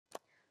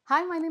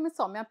Hi, my name is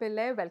Soumya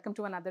Pillai. Welcome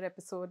to another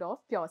episode of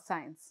Pure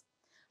Science.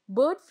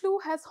 Bird flu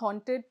has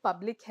haunted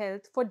public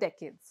health for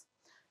decades,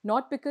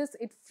 not because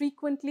it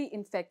frequently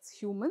infects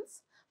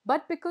humans,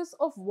 but because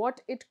of what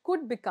it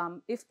could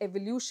become if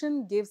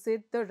evolution gives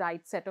it the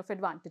right set of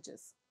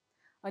advantages.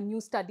 A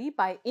new study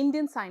by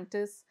Indian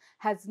scientists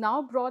has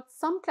now brought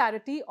some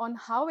clarity on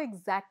how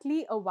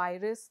exactly a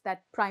virus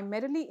that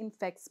primarily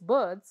infects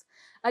birds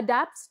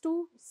adapts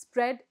to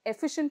spread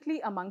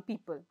efficiently among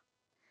people.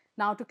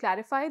 Now, to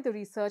clarify, the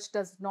research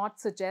does not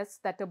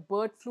suggest that a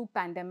bird flu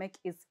pandemic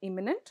is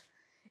imminent.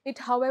 It,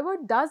 however,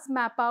 does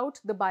map out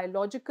the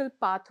biological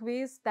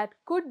pathways that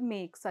could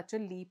make such a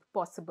leap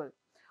possible,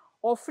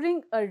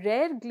 offering a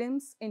rare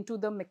glimpse into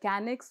the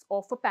mechanics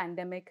of a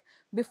pandemic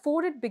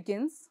before it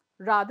begins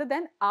rather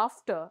than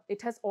after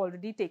it has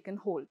already taken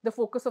hold. The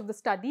focus of the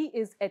study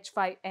is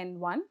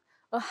H5N1,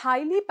 a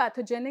highly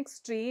pathogenic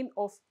strain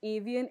of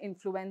avian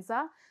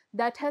influenza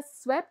that has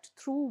swept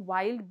through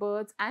wild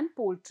birds and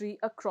poultry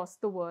across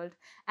the world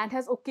and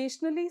has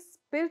occasionally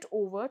spilled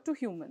over to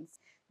humans.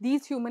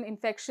 These human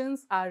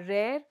infections are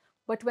rare,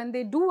 but when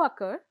they do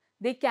occur,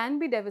 they can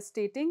be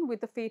devastating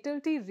with a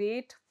fatality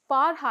rate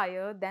far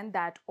higher than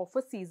that of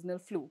a seasonal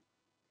flu.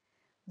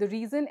 The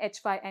reason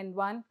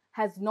H5N1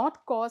 has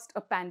not caused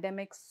a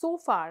pandemic so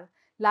far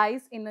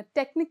lies in a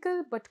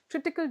technical but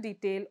critical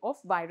detail of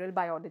viral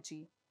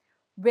biology,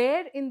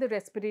 where in the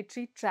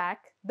respiratory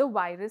tract the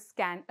virus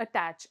can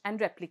attach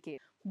and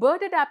replicate.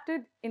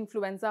 Bird-adapted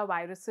influenza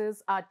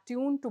viruses are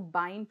tuned to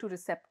bind to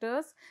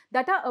receptors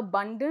that are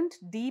abundant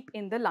deep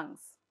in the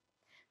lungs,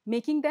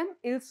 making them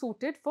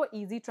ill-suited for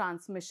easy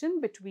transmission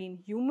between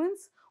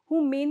humans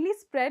who mainly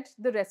spread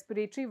the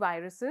respiratory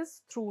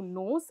viruses through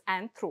nose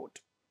and throat.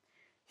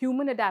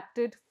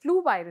 Human-adapted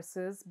flu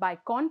viruses, by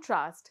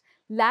contrast,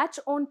 latch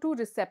onto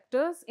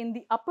receptors in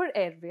the upper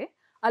airway,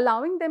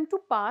 allowing them to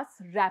pass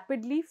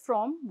rapidly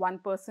from one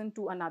person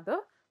to another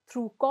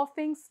through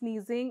coughing,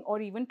 sneezing, or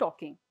even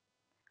talking.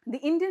 The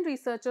Indian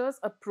researchers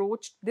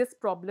approached this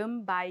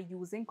problem by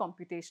using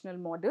computational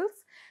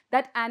models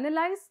that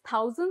analyze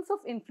thousands of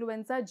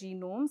influenza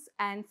genomes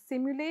and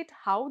simulate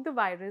how the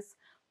virus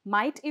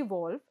might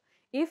evolve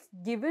if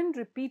given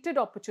repeated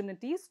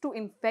opportunities to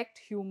infect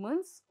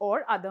humans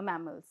or other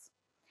mammals.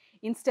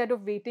 Instead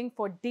of waiting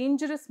for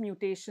dangerous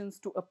mutations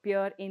to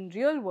appear in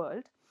real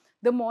world,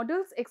 the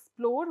models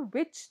explore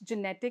which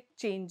genetic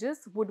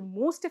changes would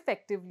most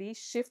effectively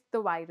shift the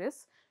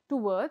virus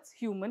towards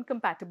human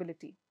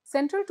compatibility.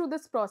 Central to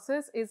this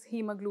process is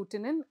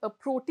hemagglutinin, a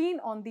protein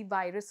on the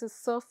virus's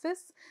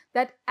surface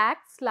that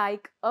acts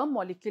like a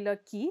molecular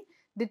key,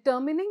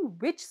 determining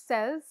which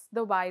cells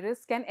the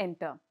virus can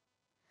enter.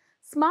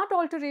 Smart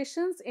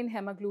alterations in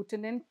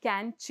hemagglutinin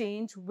can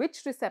change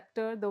which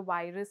receptor the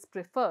virus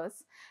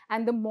prefers,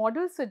 and the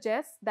model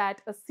suggests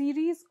that a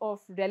series of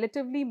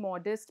relatively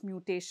modest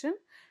mutation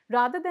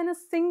rather than a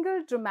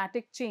single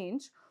dramatic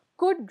change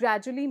could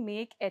gradually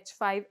make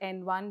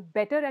H5N1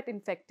 better at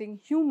infecting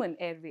human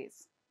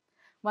airways.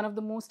 One of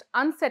the most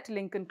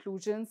unsettling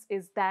conclusions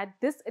is that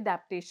this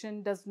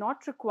adaptation does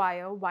not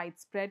require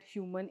widespread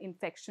human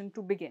infection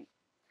to begin.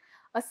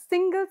 A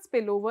single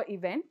spillover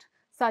event,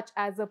 such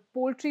as a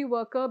poultry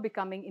worker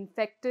becoming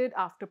infected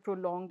after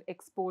prolonged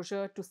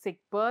exposure to sick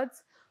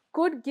birds,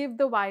 could give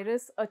the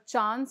virus a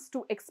chance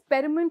to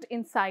experiment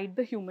inside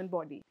the human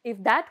body.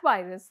 If that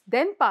virus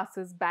then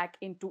passes back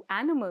into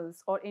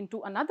animals or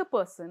into another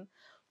person,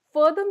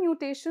 further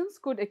mutations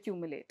could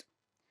accumulate.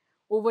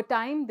 Over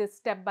time, this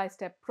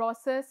step-by-step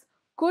process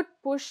could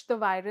push the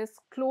virus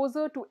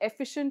closer to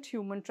efficient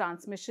human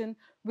transmission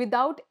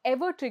without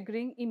ever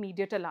triggering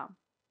immediate alarm.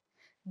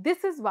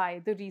 This is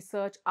why the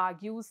research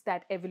argues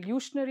that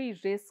evolutionary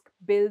risk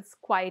builds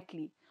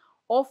quietly,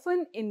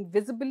 often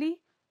invisibly,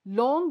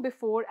 long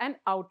before an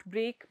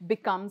outbreak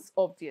becomes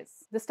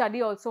obvious. The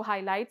study also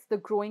highlights the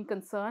growing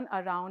concern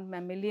around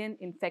mammalian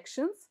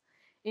infections.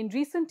 In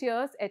recent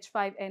years,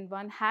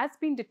 H5N1 has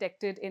been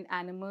detected in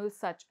animals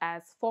such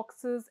as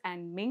foxes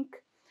and mink,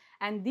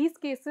 and these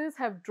cases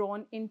have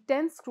drawn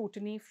intense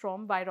scrutiny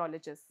from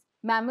virologists.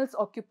 Mammals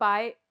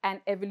occupy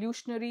an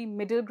evolutionary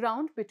middle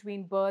ground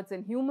between birds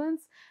and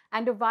humans,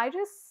 and a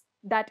virus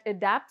that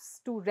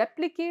adapts to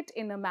replicate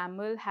in a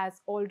mammal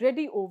has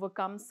already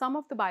overcome some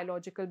of the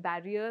biological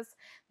barriers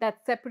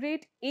that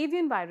separate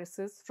avian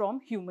viruses from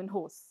human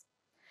hosts.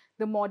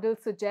 The model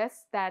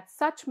suggests that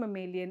such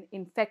mammalian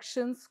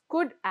infections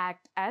could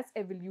act as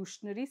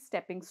evolutionary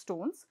stepping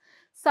stones,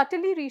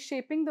 subtly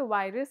reshaping the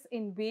virus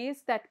in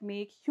ways that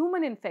make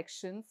human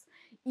infections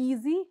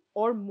easy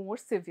or more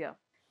severe.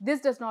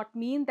 This does not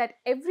mean that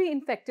every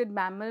infected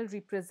mammal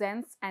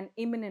represents an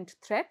imminent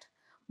threat,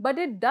 but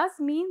it does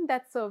mean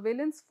that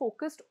surveillance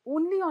focused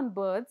only on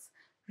birds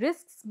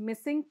risks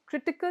missing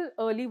critical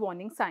early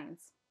warning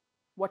signs.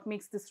 What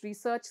makes this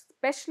research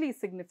especially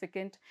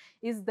significant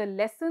is the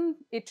lesson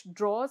it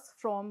draws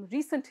from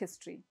recent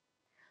history.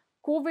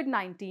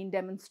 COVID-19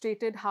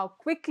 demonstrated how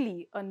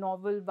quickly a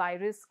novel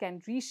virus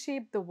can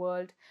reshape the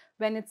world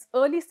when its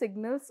early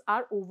signals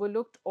are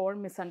overlooked or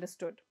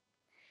misunderstood.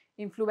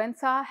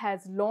 Influenza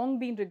has long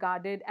been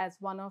regarded as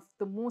one of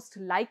the most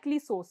likely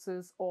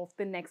sources of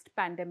the next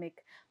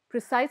pandemic,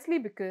 precisely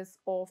because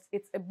of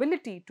its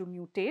ability to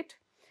mutate,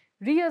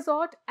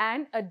 reassort,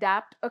 and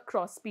adapt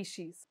across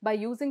species. By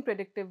using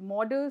predictive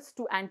models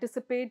to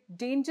anticipate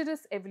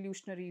dangerous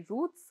evolutionary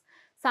routes,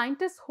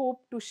 scientists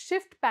hope to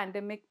shift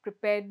pandemic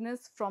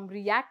preparedness from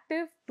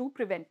reactive to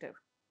preventive.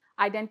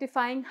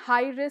 Identifying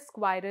high-risk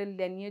viral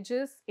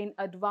lineages in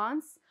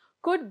advance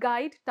could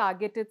guide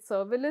targeted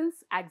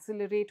surveillance,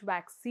 accelerate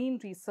vaccine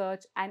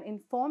research, and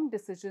inform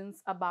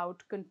decisions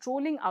about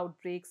controlling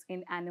outbreaks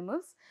in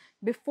animals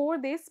before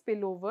they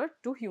spill over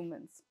to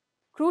humans.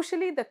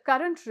 Crucially, the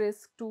current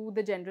risk to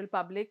the general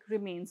public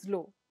remains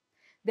low.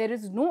 There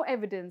is no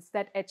evidence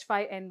that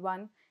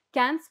H5N1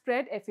 can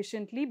spread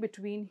efficiently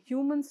between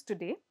humans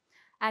today,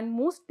 and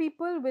most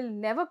people will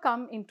never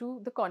come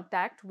into the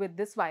contact with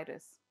this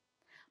virus.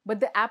 But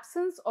the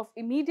absence of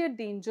immediate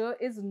danger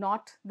is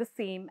not the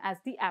same as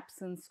the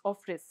absence of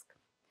risk.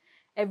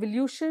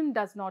 Evolution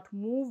does not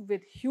move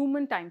with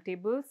human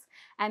timetables,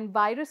 and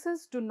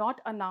viruses do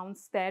not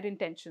announce their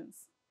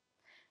intentions.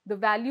 The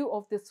value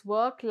of this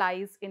work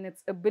lies in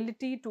its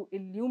ability to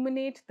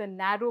illuminate the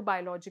narrow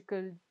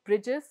biological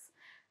bridges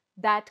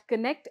that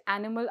connect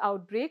animal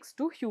outbreaks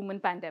to human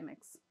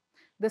pandemics.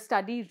 The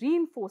study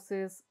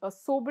reinforces a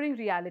sobering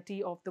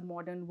reality of the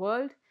modern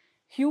world.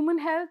 Human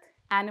health,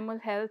 animal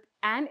health,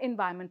 and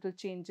environmental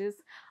changes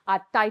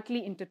are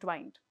tightly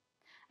intertwined.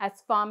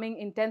 As farming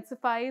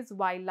intensifies,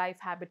 wildlife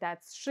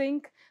habitats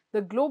shrink,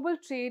 the global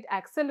trade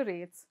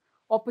accelerates,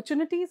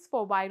 opportunities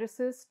for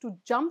viruses to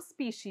jump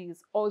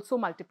species also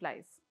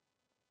multiplies.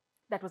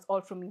 That was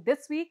all from me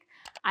this week.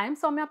 I am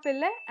Soumya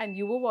Pillai and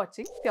you were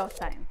watching Pure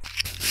Science.